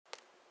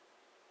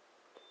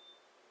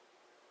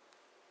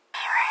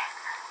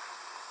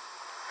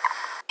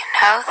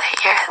know that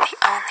you're the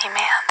only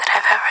man that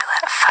I've ever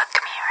let fuck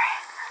me,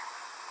 right?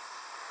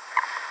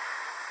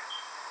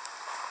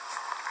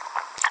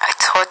 I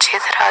told you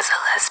that I was a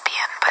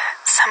lesbian, but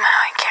somehow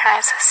I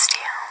can't resist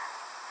you.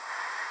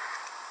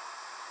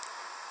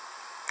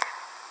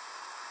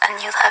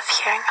 And you love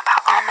hearing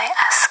about all my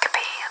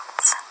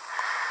escapades.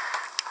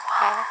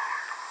 Well,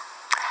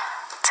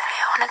 today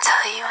I want to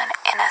tell you an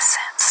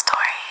innocent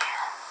story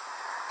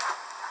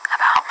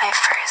about my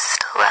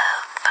first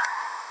love,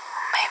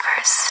 my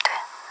first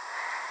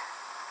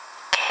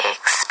gay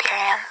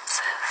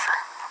experiences.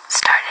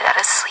 Started at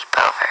a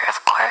sleepover,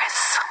 of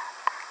course.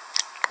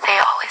 They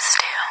always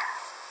do.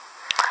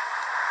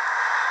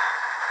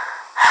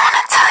 I want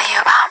to tell you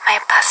about my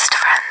best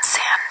friend,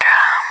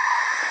 Sandra.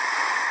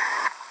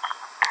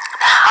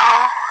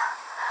 How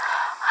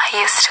I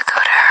used to go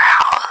to her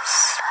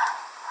house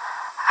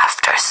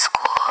after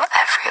school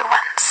every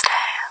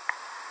Wednesday.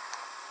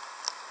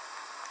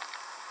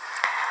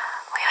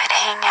 We would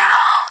hang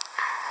out,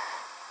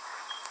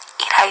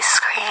 eat ice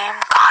cream,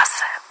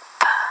 gossip,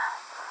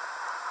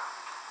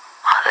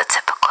 all the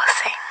typical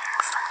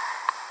things.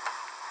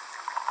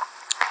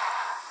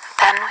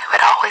 Then we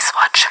would always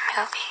watch a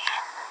movie.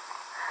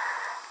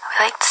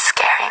 We liked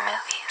scary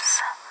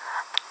movies,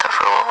 but the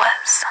rule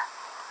was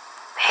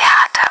they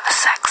had to have a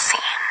sex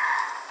scene.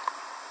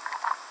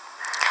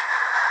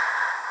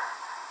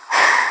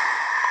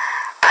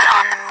 But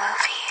on the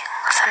movie,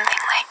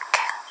 something like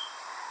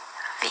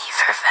V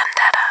for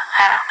Vendetta,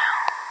 I don't know,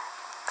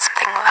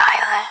 something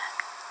violent,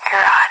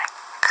 erotic,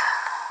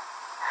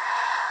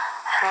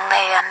 and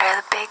lay under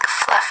the big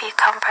fluffy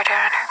comforter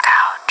on her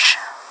couch.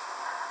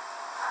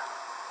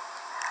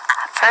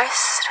 At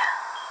first,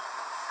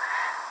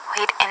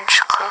 we'd inch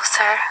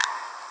closer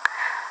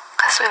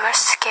because we were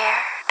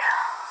scared.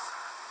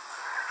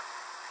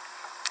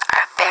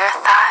 Our bare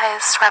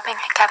thighs rubbing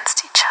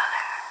against each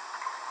other.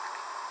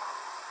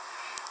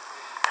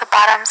 The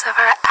bottoms of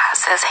our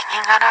asses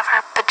hanging out of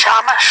our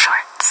pajama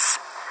shorts.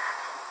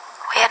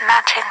 We had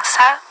matching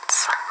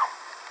sets.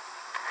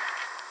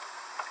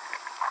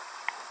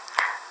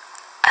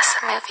 As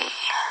the movie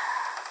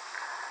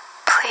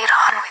played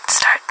on, we'd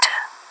start to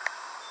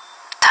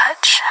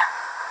touch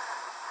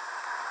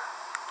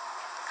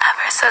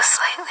ever so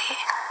slightly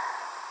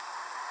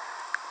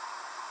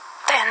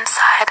the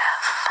inside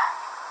of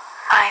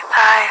my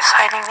thigh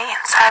finding the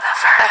inside of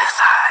her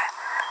thigh,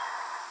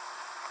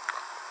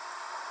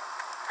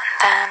 and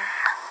then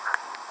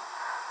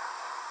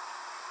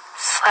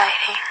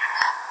sliding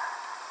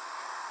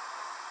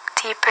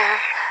deeper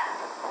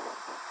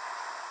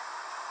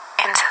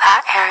into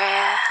that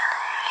area,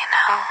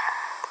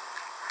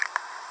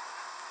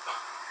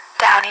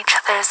 down each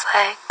other's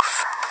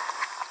legs,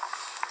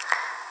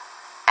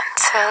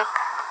 until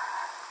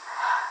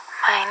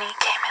my knee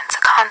came into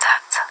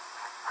contact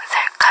with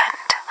her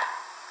cunt,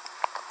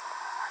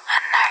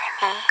 and her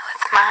knee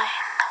with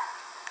mine.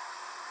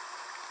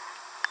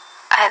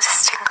 I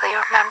distinctly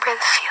remember the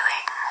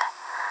feeling,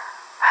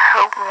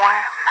 her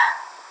warm,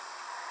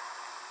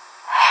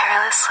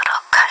 hairless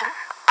little cunt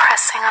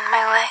pressing on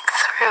my leg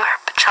through her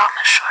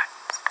pajama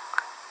shorts.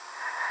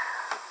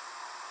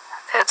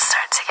 They would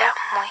start to get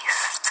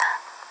moist,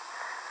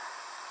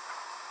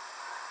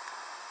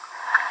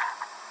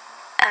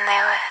 and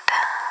they would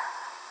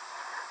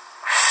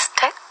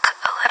stick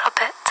a little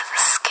bit to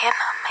the skin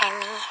on my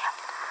knee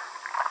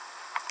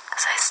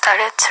as I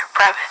started to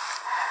rub it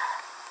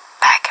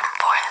back and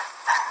forth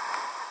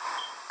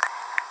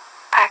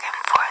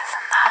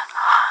in that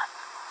hot,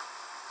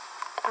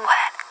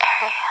 wet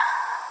area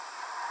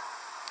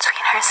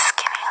between her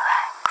skinny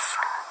legs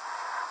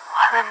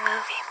while the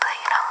movie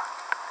played on.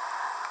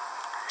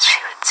 She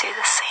would do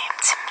the same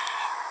to me.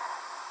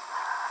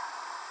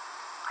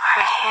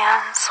 Our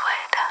hands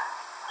would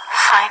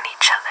find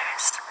each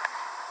other's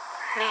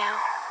new,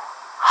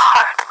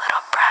 hard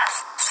little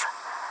breasts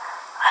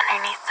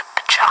underneath the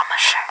pajama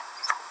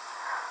shirts,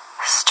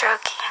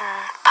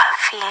 stroking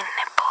puffy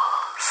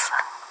nipples,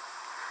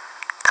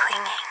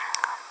 clinging,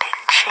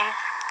 pinching.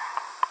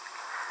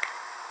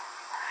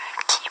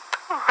 We'd keep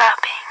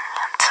rubbing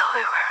until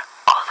we were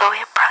all the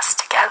way pressed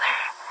together.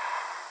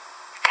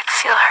 I could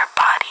feel her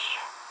body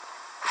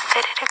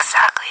fitted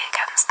exactly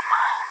against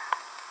mine,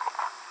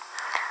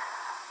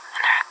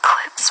 and our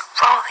clits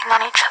rolling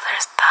on each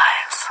other's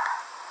thighs,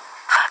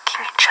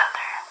 fucking each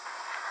other,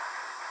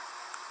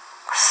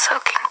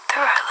 soaking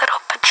through our little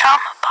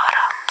pajama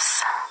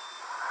bottoms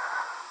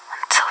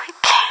until we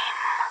came,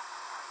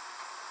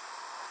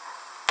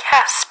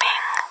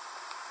 gasping,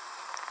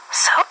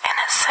 so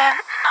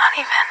innocent, not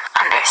even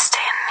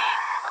understanding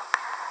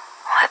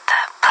what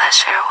that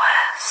pleasure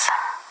was,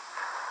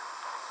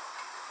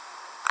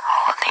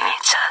 holding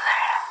each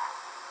other,